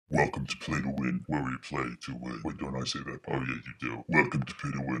to Play to Win, where we play to win. Wait, don't I say that? Oh, yeah, you do. Welcome to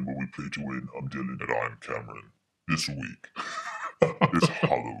Play to Win, where we play to win. I'm Dylan. And I'm Cameron. This week, it's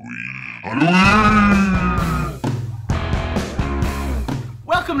Halloween. Halloween!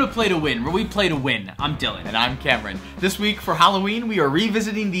 Welcome to Play to Win, where we play to win. I'm Dylan. And I'm Cameron. This week for Halloween, we are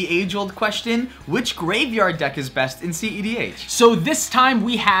revisiting the age-old question, which graveyard deck is best in cEDH? So this time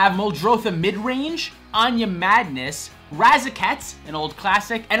we have Muldrotha Midrange, Anya Madness, Razakets, an old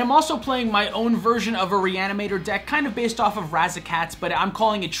classic, and I'm also playing my own version of a Reanimator deck, kind of based off of Razakets, but I'm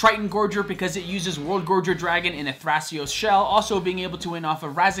calling it Triton Gorger because it uses World Gorger Dragon in a Thrasios shell, also being able to win off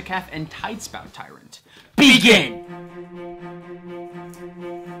of Razaketh and Tidespout Tyrant. Begin!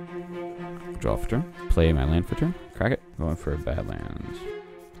 Draw for turn. Play my land for turn. Crack it. Going for Badlands.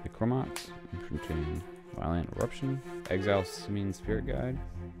 Play Chromox. Infantry. Violent Eruption. Exile Simian Spirit Guide.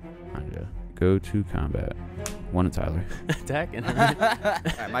 Anja. Go to combat. One to Tyler. Attack.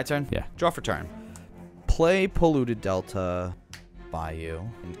 Alright, my turn? Yeah. Draw for turn. Play Polluted Delta, Bayou,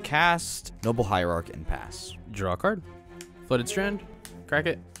 and cast Noble Hierarch and pass. Draw a card. Floated Strand. Crack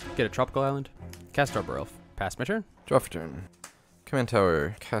it. Get a Tropical Island. Cast Arbor Elf. Pass my turn. Draw for turn. Command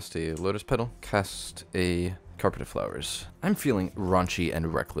Tower, cast a Lotus Petal, cast a Carpet of Flowers. I'm feeling raunchy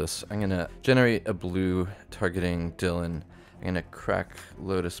and reckless. I'm gonna generate a blue targeting Dylan. I'm gonna crack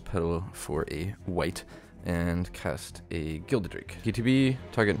Lotus Petal for a white and cast a Gilded Drake. TTB,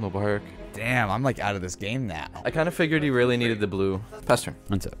 target Noble Hierarch. Damn, I'm like out of this game now. I kind of figured he really needed the blue. Pass turn.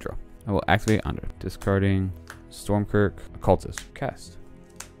 Untap. Draw. I will activate Anja. Discarding Stormkirk. Occultist. Cast.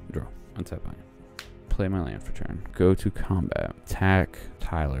 Draw. Untap Anja. Play my land for turn. Go to combat. Attack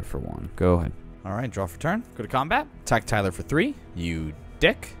Tyler for 1. Go ahead. Alright, draw for turn. Go to combat. Attack Tyler for 3. You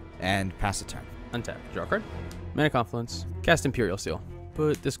dick. And pass a turn. Untap. Draw a card. Mana Confluence. Cast Imperial Seal.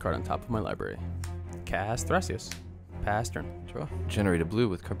 Put this card on top of my library. Cast Thrasios. Pass turn. Draw. Generate a blue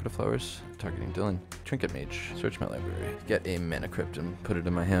with Carpet of Flowers, targeting Dylan. Trinket Mage. Search my library. Get a Mana Crypt and put it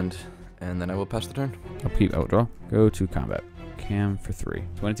in my hand. And then I will pass the turn. Upkeep. Outdraw. Go to combat. Cam for 3.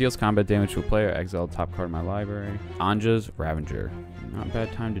 So when it deals combat damage to a player, exile the top card of my library. Anja's Ravager. Not a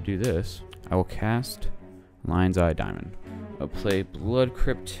bad time to do this. I will cast Lion's Eye Diamond. I'll play Blood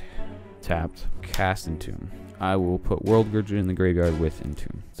Crypt tapped. Cast Entomb. I will put World Gorger in the graveyard with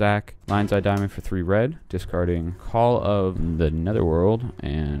Entomb. Zach, Lion's Eye Diamond for 3 red. Discarding Call of the Netherworld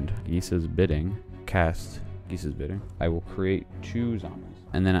and Gisa's Bidding. Cast Gisa's Bidding. I will create 2 zombies.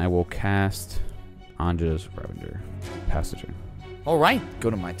 And then I will cast Anja's Ravager. Pass the turn. Alright,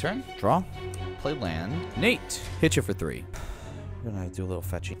 go to my turn. Draw. Play land. Nate, hit you for 3. We're gonna do a little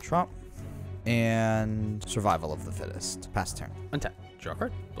fetching. Drop. And Survival of the Fittest. Pass turn. Untap. Draw a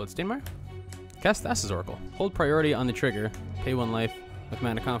card. Bloodstain Mire. Cast Thassa's Oracle. Hold priority on the trigger. Pay 1 life with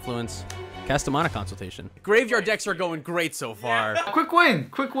Mana Confluence. Cast a Mana Consultation. Graveyard decks are going great so far. Quick win!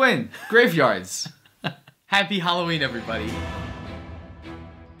 Quick win! Graveyards. Happy Halloween, everybody.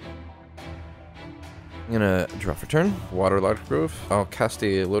 I'm gonna draw for turn. Waterlogged Grove. I'll cast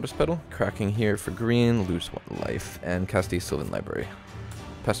a Lotus Petal. Cracking here for green. Lose 1 life. And cast a Sylvan Library.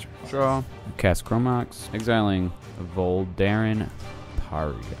 Pass turn. Draw. Cast Chromox. Exiling Voldaren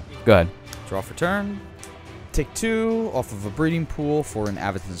Paria. Go ahead. Draw for turn. Take 2 off of a breeding pool for an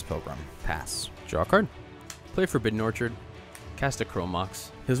Avatan's Pilgrim. Pass. Draw a card. Play Forbidden Orchard. Cast a Chromox.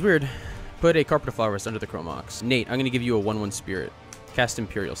 It was weird. Put a Carpet of Flowers under the Chromox. Nate, I'm gonna give you a 1/1 Spirit. Cast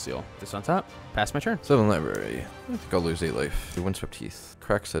Imperial Seal. This on top. Pass my turn. Sylvan Library. I think I'll lose 8 life. Windswept Heath.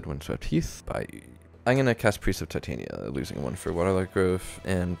 Crack said Windswept Heath. Bye. I'm gonna cast Priest of Titania, losing 1 for Waterlogged Grove,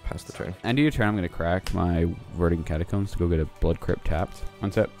 and pass the turn. End of your turn, I'm going to crack my Verdant Catacombs to go get a Blood Crypt tapped.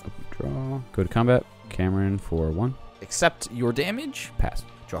 Untap. Draw. Go to combat. Cameron for 1. Accept your damage. Pass.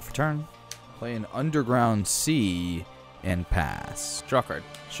 Draw for turn. Play an Underground Sea and pass. Draw a card.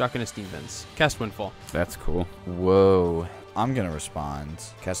 Shotgun Esteem Vents. Cast Windfall. That's cool. Whoa. I'm gonna respond.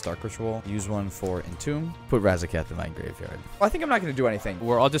 Cast Dark Ritual. Use 1 for Entomb. Put Razaketh in my graveyard. Well, I think I'm not gonna do anything.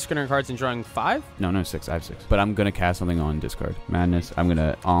 We're all discarding cards and drawing 5? No, 6. I have 6. But I'm going to cast something on discard. Madness. I'm going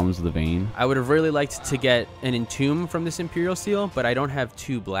to Alms the Vein. I would have really liked to get an Entomb from this Imperial Seal, but I don't have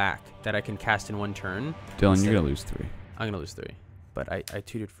 2 black that I can cast in 1 turn. Dylan, you're going to lose 3. I'm going to lose 3. But I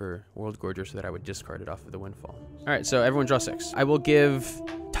tutored for World Gorger so that I would discard it off of the Windfall. All right, so everyone draw 6. I will give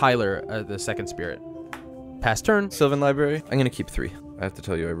Tyler the 2nd Spirit. Pass turn. Sylvan Library. I'm gonna keep 3. I have to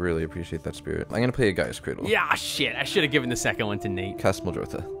tell you, I really appreciate that spirit. I'm gonna play a Gaia's Cradle. Yeah, shit. I should have given the second one to Nate. Cast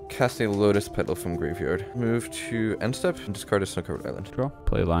Muldrotha. Cast a Lotus Petal from Graveyard. Move to end step and discard a Snow-Covered Island. Draw.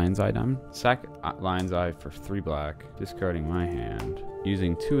 Play Lion's Eye Diamond. Sack Lion's Eye for 3 black. Discarding my hand.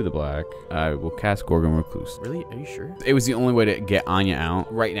 Using 2 of the black, I will cast Gorgon Recluse. Really? Are you sure? It was the only way to get Anya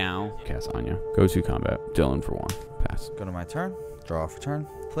out. Right now, cast Anya. Go to combat. Dylan for 1. Pass. Go to my turn. Draw for turn.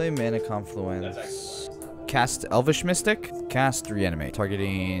 Play Mana Confluence. Cast Elvish Mystic. Cast Reanimate.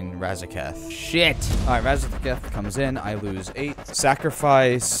 Targeting Razaketh. Shit! Alright, Razaketh comes in. I lose 8.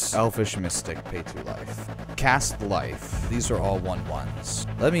 Sacrifice Elvish Mystic. Pay 2 life. Cast Life. These are all 1/1s.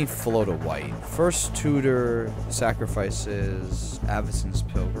 Let me float a white. First tutor sacrifices Avacyn's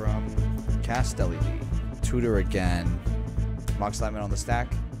Pilgrim. Cast LED. Tutor again. Mox Diamond on the stack.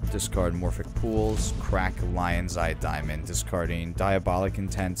 Discard Morphic Pools, crack Lion's Eye Diamond, discarding Diabolic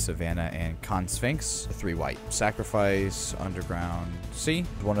Intent, Savannah, and Con Sphinx. 3 white. Sacrifice Underground Sea,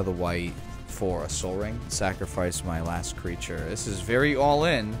 1 of the white for a Soul Ring. Sacrifice my last creature. This is very all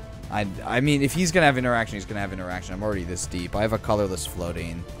in. I mean, if he's going to have interaction, he's going to have interaction. I'm already this deep. I have a colorless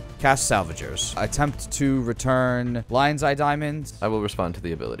floating. Cast Salvagers. Attempt to return Lion's Eye Diamond. I will respond to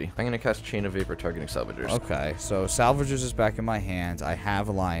the ability. I'm going to cast Chain of Vapor targeting Salvagers. Okay, so Salvagers is back in my hand. I have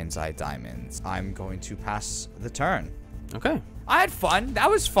Lion's Eye Diamonds. I'm going to pass the turn. Okay. I had fun. That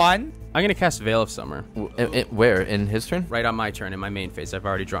was fun. I'm going to cast Veil of Summer. Where? In his turn? Right on my turn, in my main phase. I've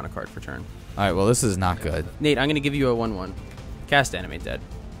already drawn a card for turn. All right, well, this is not good. Nate, I'm going to give you a 1/1. Cast Animate Dead.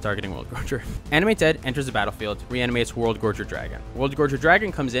 Targeting World Gorger. Animate Dead enters the battlefield, reanimates World Gorger Dragon. World Gorger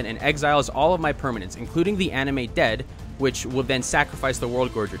Dragon comes in and exiles all of my permanents, including the Animate Dead, which will then sacrifice the World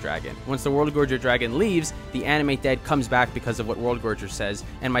Gorger Dragon. Once the World Gorger Dragon leaves, the Animate Dead comes back because of what World Gorger says,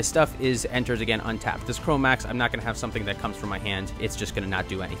 and my stuff enters again untapped. This Chromax, I'm not going to have something that comes from my hand. It's just going to not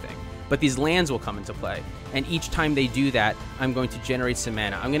do anything. But these lands will come into play, and each time they do that, I'm going to generate some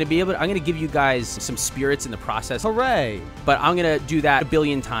mana. I'm going to give you guys some spirits in the process. Hooray! But I'm going to do that 1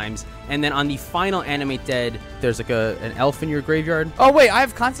 billion times, and then on the final Animate Dead, there's like an elf in your graveyard. Oh, wait, I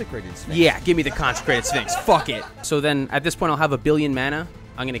have Consecrated Sphinx. Yeah, give me the Consecrated Sphinx. Fuck it. So then, at this point, I'll have 1 billion mana.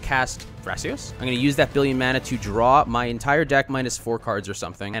 I'm going to cast Thrasios. I'm going to use that 1 billion mana to draw my entire deck minus 4 cards or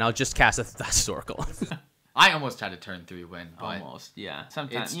something, and I'll just cast a Historical. I almost had a turn 3 win, but Almost, yeah.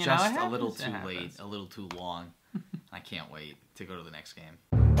 Sometimes it's just a little too late, a little too long. I can't wait to go to the next game.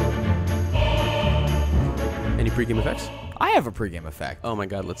 Any pregame effects? I have a pregame effect. Oh my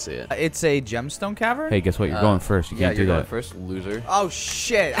god, let's see it. It's a Gemstone Cavern. Hey, guess what? You're going first. You can't do you're that. going first, loser. Oh,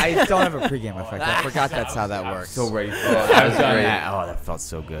 shit. I don't have a pregame effect. I forgot that's how that works. So ready. That was great. Oh, that felt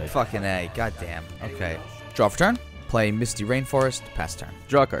so good. Fucking A. Goddamn. Okay. Draw for turn. Play Misty Rainforest. Pass turn.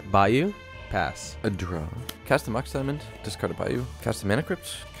 Draw a card. Bayou. Pass. A draw. Cast a Mox Diamond, discard a Bayou. Cast a Mana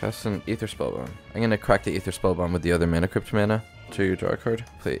Crypt, cast an Aether Spellbomb. I'm gonna crack the Aether Spellbomb with the other Mana Crypt mana to draw a card,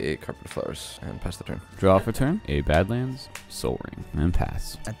 play a Carpet of Flowers, and pass the turn. Draw for turn. A Badlands, Soul Ring, and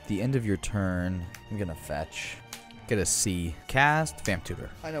pass. At the end of your turn, I'm gonna fetch. Get a C. Cast Vamp Tutor.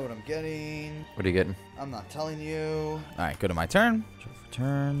 I know what I'm getting. What are you getting? I'm not telling you. All right, go to my turn. Draw for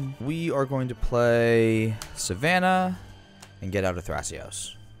turn. We are going to play Savannah and get out of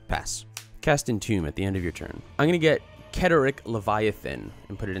Thrasios. Pass. Cast Entomb at the end of your turn. I'm going to get Keteric Leviathan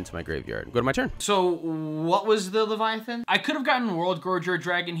and put it into my graveyard. Go to my turn. So, what was the Leviathan? I could have gotten World Gorger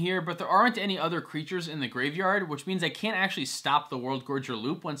Dragon here, but there aren't any other creatures in the graveyard, which means I can't actually stop the World Gorger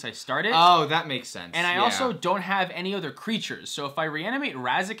loop once I start it. Oh, that makes sense. And I also don't have any other creatures, so if I reanimate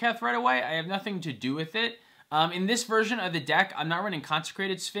Razaketh right away, I have nothing to do with it. In this version of the deck, I'm not running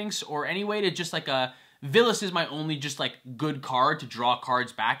Consecrated Sphinx or any way to just like a... Villas is my only just like good card to draw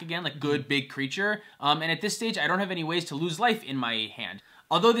cards back again, like good big creature. And at this stage, I don't have any ways to lose life in my hand.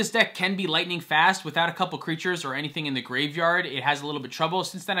 Although this deck can be lightning fast without a couple creatures or anything in the graveyard, it has a little bit of trouble.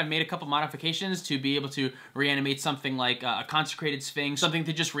 Since then, I've made a couple modifications to be able to reanimate something like a Consecrated Sphinx, something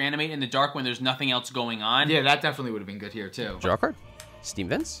to just reanimate in the dark when there's nothing else going on. Yeah, that definitely would have been good here too. Draw a card. Steam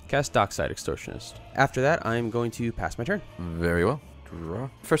Vents. Cast Dockside Extortionist. After that, I'm going to pass my turn. Very well. Draw.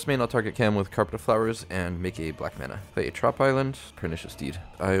 First main, I'll target Cam with Carpet of Flowers and make a black mana. Play a Trop Island, Pernicious Deed.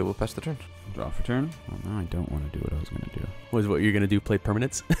 I will pass the turn. Draw for turn. Well, now I don't want to do what I was going to do. What you're going to do? Play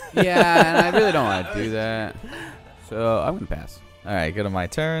permanents? Yeah, and I really don't want to do that. So I'm going to pass. All right, go to my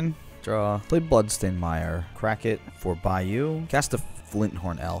turn. Draw. Play Bloodstained Mire. Crack it for Bayou. Cast a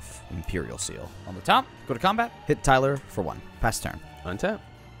Flinthorn Elf. Imperial Seal. On the top, go to combat. Hit Tyler for 1. Pass turn. Untap.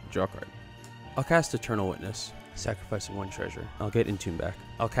 Draw a card. I'll cast Eternal Witness. Sacrificing 1 treasure. I'll get Entomb back.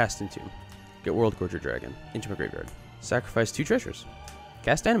 I'll cast Entomb. Get World Gorger Dragon into my graveyard. Sacrifice 2 treasures.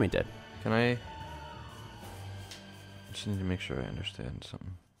 Cast Animate Dead. Can I... just need to make sure I understand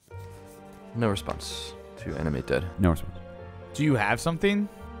something. No response to Animate Dead. No response. Do you have something?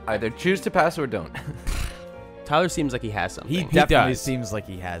 Either choose to pass or don't. Tyler seems like he has something. He definitely seems like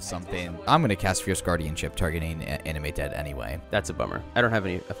he has something. I'm gonna cast Fierce Guardianship, targeting Animate Dead anyway. That's a bummer. I don't have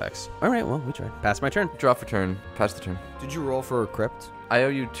any effects. All right, well, we tried. Pass my turn. Draw for turn. Pass the turn. Did you roll for a crypt? I owe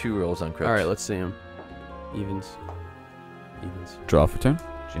you 2 rolls on crypt. All right, let's see him. Evens. Evens. Draw for turn.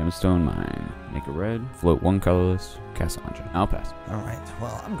 Gemstone mine. Make a red. Float 1 colorless. Cast Anja. I'll pass. All right.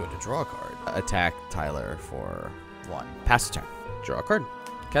 Well, I'm going to draw a card. Attack Tyler for 1. Pass the turn. Draw a card.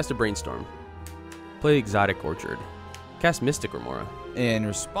 Cast a Brainstorm. Play Exotic Orchard. Cast Mystic Remora. In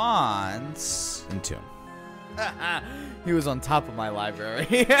response, Entomb. He was on top of my library.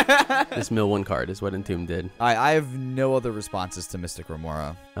 This mill 1 card is what Entomb did. I have no other responses to Mystic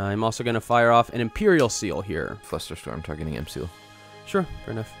Remora. I'm also going to fire off an Imperial Seal here. Flusterstorm targeting M-Seal. Sure,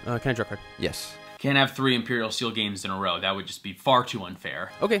 fair enough. Can I draw a card? Yes. Can't have 3 Imperial Seal games in a row. That would just be far too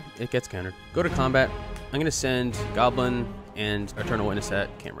unfair. Okay, it gets countered. Go to combat. I'm going to send Goblin and Eternal Witness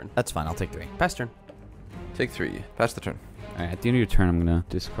at Cameron. That's fine. I'll take 3. Pass turn. Take 3. Pass the turn. All right, at the end of your turn, I'm gonna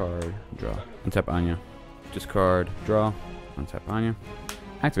discard, draw, untap Anya, discard, draw, untap Anya,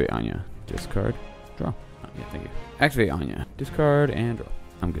 activate Anya, discard, draw. Oh, yeah, thank you. Activate Anya, discard, and draw.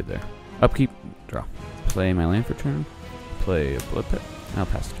 I'm good there. Upkeep, draw. Play my land for turn. Play a Blood Pit. I'll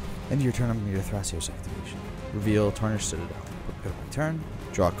pass it. End of your turn, I'm going to do Thrasios activation. Reveal Tarnished Citadel. Go to my turn.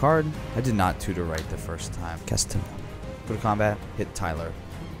 Draw a card. I did not tutor right the first time. Cast Timna. Go to combat. Hit Tyler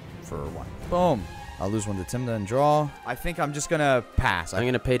for 1. Boom. I'll lose 1 to Timna and draw. I think I'm just going to pass. I'm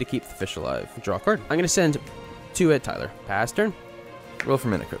going to pay to keep the fish alive. Draw a card. I'm going to send 2 at Tyler. Pass turn. Roll for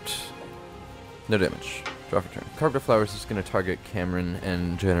Mana Crypt. No damage. Draw for turn. Carpet of Flowers is going to target Cameron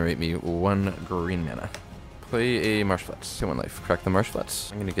and generate me 1 green mana. Play a Marsh Flats. Say 1 life. Crack the Marsh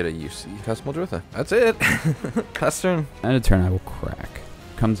Flats. I'm going to get a UC. Cast Muldrotha. That's it. Pass turn. End of turn, I will crack.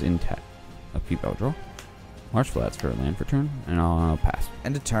 Comes in tap. Upkeep, I'll draw. Marsh Flats for a land for turn, and I'll pass.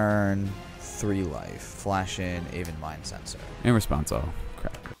 End of turn. 3 life. Flash in Aven Mind Sensor. In response, I'll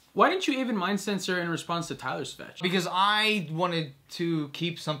crack. Why didn't you even Mind Sensor in response to Tyler's fetch? Because I wanted to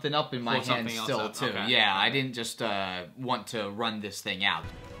keep something up in my Pull hand something else still, up, too. okay. Yeah, I didn't just want to run this thing out.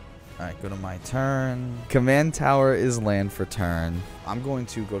 Alright, go to my turn. Command Tower is land for turn. I'm going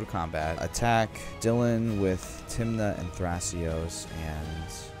to go to combat. Attack Dylan with Timna and Thrasios,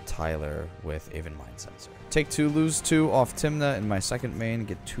 and Tyler with Aven Mind Sensor. Take 2, lose 2 off Timna in my second main.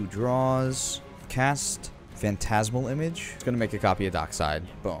 Get 2 draws. Cast Phantasmal Image. It's going to make a copy of Dockside.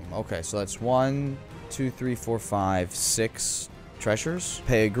 Boom. Okay, so that's 1, 2, 3, 4, 5, 6 treasures.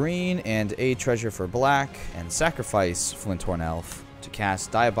 Pay a green and a treasure for black, and sacrifice Flinthorn Elf to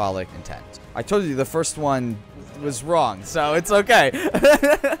cast Diabolic Intent. I told you the first one was wrong, so it's okay.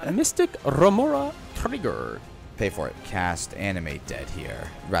 Mystic Remora Trigger. Pay for it. Cast Animate Dead here.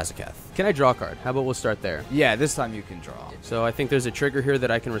 Razaketh. Can I draw a card? How about we'll start there? Yeah, this time you can draw. So I think there's a trigger here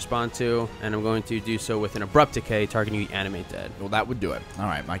that I can respond to, and I'm going to do so with an Abrupt Decay targeting the Animate Dead. Well, that would do it. All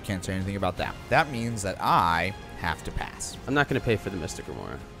right, I can't say anything about that. That means that I have to pass. I'm not going to pay for the Mystic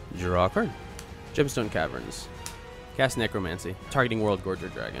Remora. Draw a card. Gemstone Caverns. Cast Necromancy, targeting World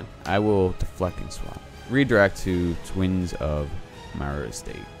Gorger Dragon. I will Deflecting Swap. Redirect to Twins of Mara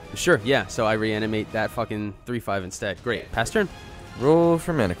Estate. Sure, yeah, so I reanimate that fucking 3/5 instead. Great. Pass turn. Roll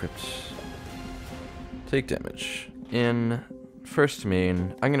for Mana Crypt. Take damage. In first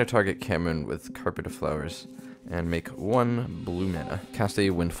main, I'm going to target Cameron with Carpet of Flowers and make 1 blue mana. Cast a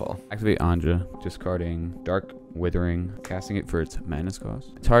Windfall. Activate Anja, discarding Dark Withering, casting it for its mana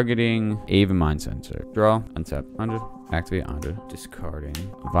cost. Targeting Aven Mind Sensor. Draw, untap Anja, activate Anja, discarding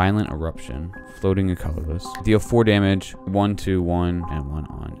Violent Eruption, floating a colorless. Deal 4 damage, 1, 2, 1, and 1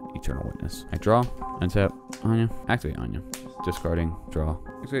 on Eternal Witness. I draw, untap Anya, activate Anya, discarding, draw,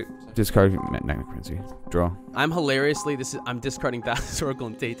 activate, discard Necromancy, draw. I'm hilariously, I'm discarding Thassa's Oracle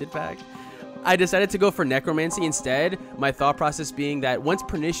and Tainted Pack. I decided to go for Necromancy instead, my thought process being that once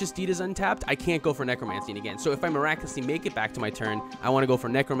Pernicious Deed is untapped, I can't go for Necromancy again. So if I miraculously make it back to my turn, I want to go for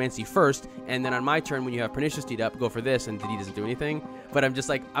Necromancy first, and then on my turn, when you have Pernicious Deed up, go for this, and the deed doesn't do anything. But I'm just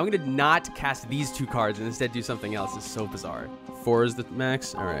like, I'm going to not cast these 2 cards and instead do something else. It's so bizarre. 4 is the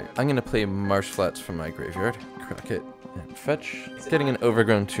max? All right. I'm going to play Marsh Flats from my graveyard. Crack it and fetch. Getting an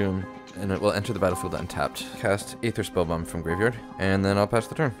Overgrown Tomb, and it will enter the battlefield untapped. Cast Aether Spellbomb from graveyard, and then I'll pass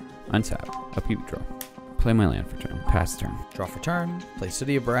the turn. Untap, upkeep, draw. Play my land for turn, pass turn. Draw for turn. Play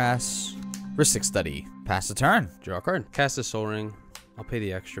City of Brass. Ristic Study. Pass the turn. Draw a card. Cast a Soul Ring. I'll pay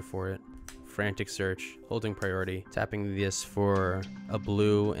the extra for it. Frantic Search, holding priority, tapping this for a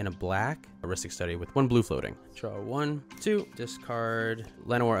blue and a black. A Ristic Study with 1 blue floating. Draw 1, 2, discard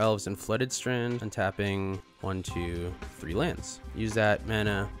Llanowar Elves and Flooded Strand, untapping 1, 2, 3 lands. Use that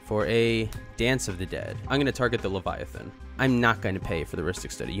mana for a Dance of the Dead. I'm going to target the Leviathan. I'm not going to pay for the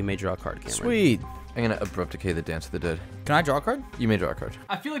Rhystic Study. You may draw a card, Cameron. Sweet. I'm gonna Abrupt Decay the Dance of the Dead. Can I draw a card? You may draw a card.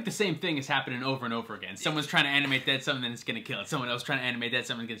 I feel like the same thing is happening over and over again. Someone's trying to animate that, someone is gonna kill it. Someone else trying to animate that,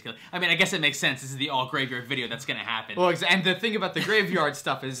 someone's gonna kill it. I mean, I guess it makes sense. This is the all graveyard video that's gonna happen. Well, and the thing about the graveyard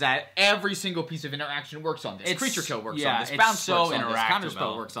stuff is that every single piece of interaction works on this. Creature kill works on this. it's Bounce so works on this. interactable.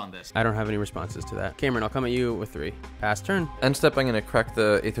 Counterspell works on this. I don't have any responses to that. Cameron, I'll come at you with 3. Pass turn. End step, I'm gonna crack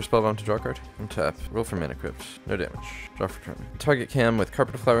the Aether Spellbound to draw a card. Untap. Roll for Mana Crypt. No damage. Draw for turn. Target Cam with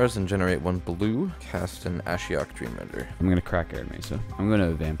Carpet of Flowers and generate 1 blue. Cast an Ashiok Dreamrender. I'm gonna crack Air Mesa. I'm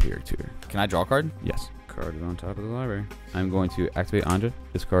gonna Vampiric Tutor. Can I draw a card? Yes. Card is on top of the library. I'm going to activate Anja,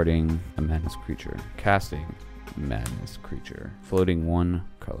 discarding a Madness creature. Casting Madness creature. Floating 1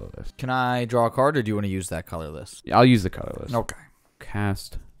 colorless. Can I draw a card, or do you want to use that colorless? Yeah, I'll use the colorless. Okay.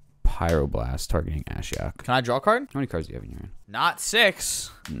 Cast Pyroblast, targeting Ashiok. Can I draw a card? How many cards do you have in your hand? Not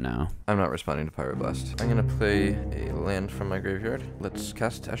 6. No. I'm not responding to Pyroblast. I'm gonna play a land from my graveyard. Let's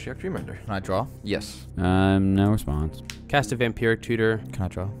cast Ashiok Dreamrender. Can I draw? Yes. No response. Cast a Vampiric Tutor. Can I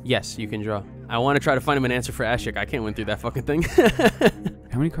draw? Yes, you can draw. I want to try to find him an answer for Ashiok. I can't win through that fucking thing.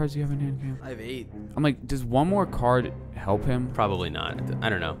 How many cards do you have in hand, Cam? I have 8. I'm like, does one more card help him? Probably not. I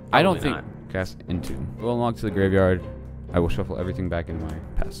don't know. I don't Probably think. not. Cast Entomb. Go along to the graveyard. I will shuffle everything back into my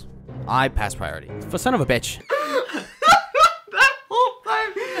pass. I pass priority. Son of a bitch. That whole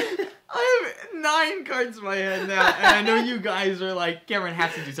time, I have 9 cards in my head now, and I know you guys are like, Cameron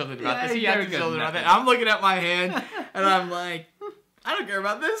has to do something about this. He has to do something about that. I'm looking at my hand, and I'm like, I don't care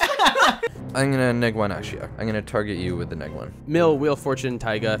about this. I'm gonna neg 1 Ashiok. I'm gonna target you with the neg 1. Mill, Wheel of Fortune,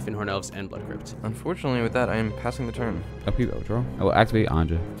 Taiga, Finhorn Elves, and Blood Crypt. Unfortunately, with that, I am passing the turn. Upkeep, draw. I will activate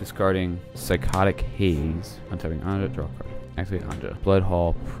Anja, discarding Psychotic Haze. Untapping Anja, draw a card. Activate Anja.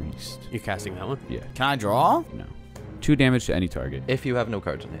 Bloodhall Priest. You're casting that one? Yeah. Can I draw? No. 2 damage to any target. If you have no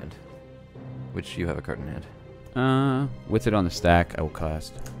cards in hand, which you have a card in hand. With it on the stack, I will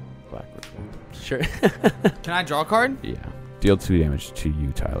cast Black Ritual. Sure. Can I draw a card? Yeah. Deal 2 damage to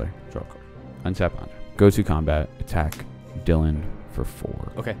you, Tyler. Draw a card. Untap Anja. Go to combat. Attack Dylan for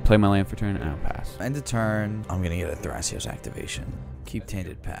 4. Okay. Play my land for turn, and I'll pass. End of turn. I'm gonna get a Thrasios activation. Keep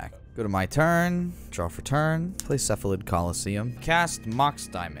Tainted Pack. Go to my turn. Draw for turn. Play Cephalid Coliseum. Cast Mox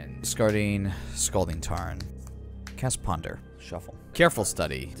Diamond. Discarding Scalding Tarn. Cast Ponder. Shuffle. Careful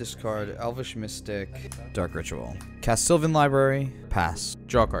Study. Discard Elvish Mystic. Dark Ritual. Cast Sylvan Library. Pass.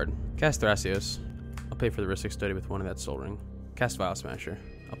 Draw a card. Cast Thrasios. I'll pay for the Rhystic Study with 1 of that Soul Ring. Cast Vial Smasher.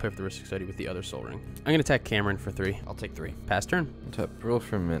 I'll pay for the Rhystic Study with the other Soul Ring. I'm gonna attack Cameron for 3. I'll take 3. Pass turn. Tap. Roll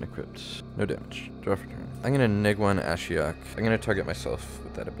for Mana Crypt. No damage. Draw for turn. I'm gonna neg 1 Ashiok. I'm gonna target myself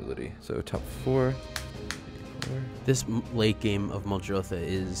with that ability. So top 4. This late game of Muldrotha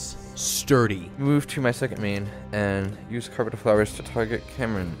is sturdy. Move to my second main and use Carpet of Flowers to target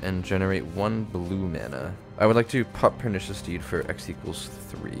Cameron and generate 1 blue mana. I would like to pop Pernicious Deed for X equals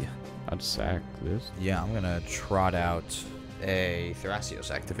 3. I'd sack this. Yeah, I'm gonna trot out a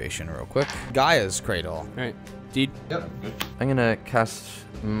Thrasios activation real quick. Gaia's Cradle. All right. Deed. I'm gonna cast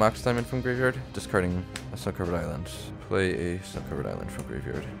Mox Diamond from graveyard, discarding a Snow-Covered Island. Play a Snow-Covered Island from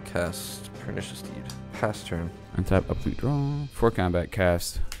graveyard. Cast Pernicious Deed. Pass turn. Untap, upkeep, draw. For combat,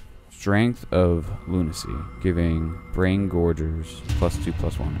 cast Strength of Lunacy, giving Brain Gorgers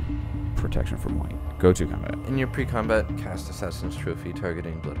 +2/+1 protection from white. Go to combat. In your pre-combat, cast Assassin's Trophy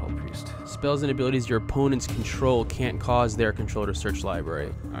targeting Bloodhall Priest. Spells and abilities your opponents control can't cause their controller to search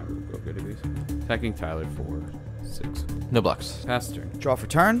library. Alright, we'll go to these. Attacking Tyler for 6. No blocks. Pass turn. Draw for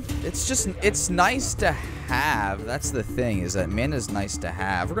turn. It's nice to have. That's the thing, is that mana's nice to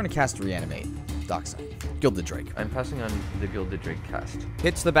have. We're gonna cast Reanimate. Dockside. Gilded Drake. I'm passing on the Gilded Drake cast.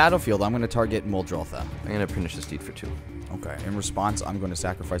 Hits the battlefield. I'm gonna target Muldrotha. I'm gonna Pernicious Deed for 2. Okay. In response, I'm going to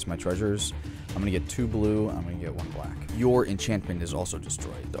sacrifice my treasures. I'm going to get 2 blue. I'm going to get 1 black. Your enchantment is also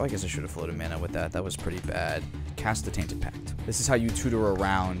destroyed. Oh, I guess I should have floated mana with that. That was pretty bad. Cast the Tainted Pact. This is how you tutor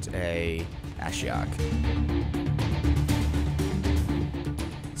around a Ashiok.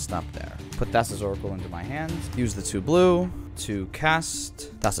 Stop there. Put Thassa's Oracle into my hand. Use the 2 blue to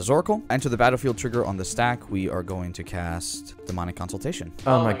cast Thassa's Oracle. Enter the battlefield trigger on the stack. We are going to cast Demonic Consultation.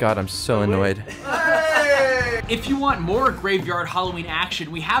 Oh my god, I'm so annoyed. If you want more Graveyard Halloween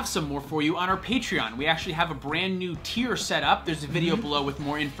action, we have some more for you on our Patreon. We actually have a brand new tier set up. There's a video below with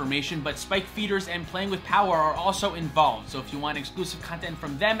more information, but Spike Feeders and Playing with Power are also involved. So if you want exclusive content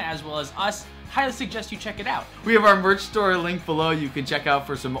from them as well as us, highly suggest you check it out. We have our merch store link below you can check out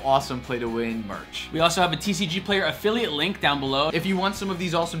for some awesome Play to Win merch. We also have a TCG Player affiliate link down below. If you want some of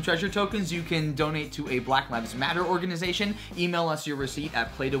these awesome treasure tokens, you can donate to a Black Lives Matter organization. Email us your receipt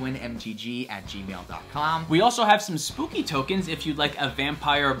at playtowinmtg@gmail.com. We also have some spooky tokens. If you'd like a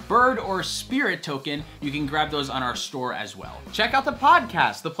vampire, bird, or spirit token, you can grab those on our store as well. Check out the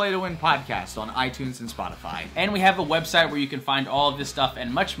podcast, the Play to Win podcast on iTunes and Spotify. And we have a website where you can find all of this stuff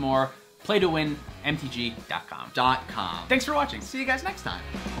and much more, playtowinmtg.com. Thanks for watching. See you guys next time.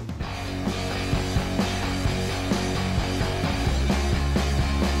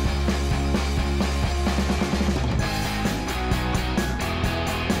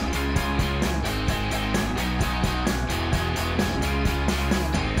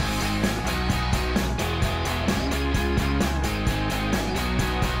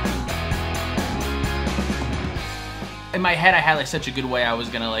 In my head, I had like such a good way I was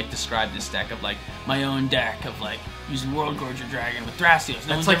gonna like describe this deck of like my own deck of like using World Gorger Dragon with Thrasios.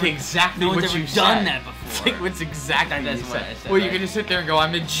 That's like exactly no what one's you ever done said. that before. It's like what's exactly That's you what said. I said, Well, you're right? gonna sit there and go,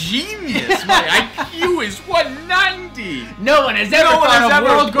 "I'm a genius. My IQ is 190." No one has ever No one thought has of ever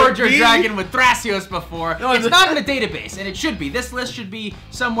World put Gorger me- Dragon with Thrasios before. No, It's the- not in the database, and it should be. This list should be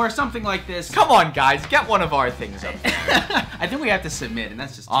somewhere, something like this. Come on, guys, get one of our things up there. I think we have to submit, and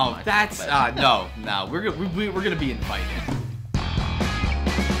that's just too Oh, much. that's But- no, we're gonna be invited.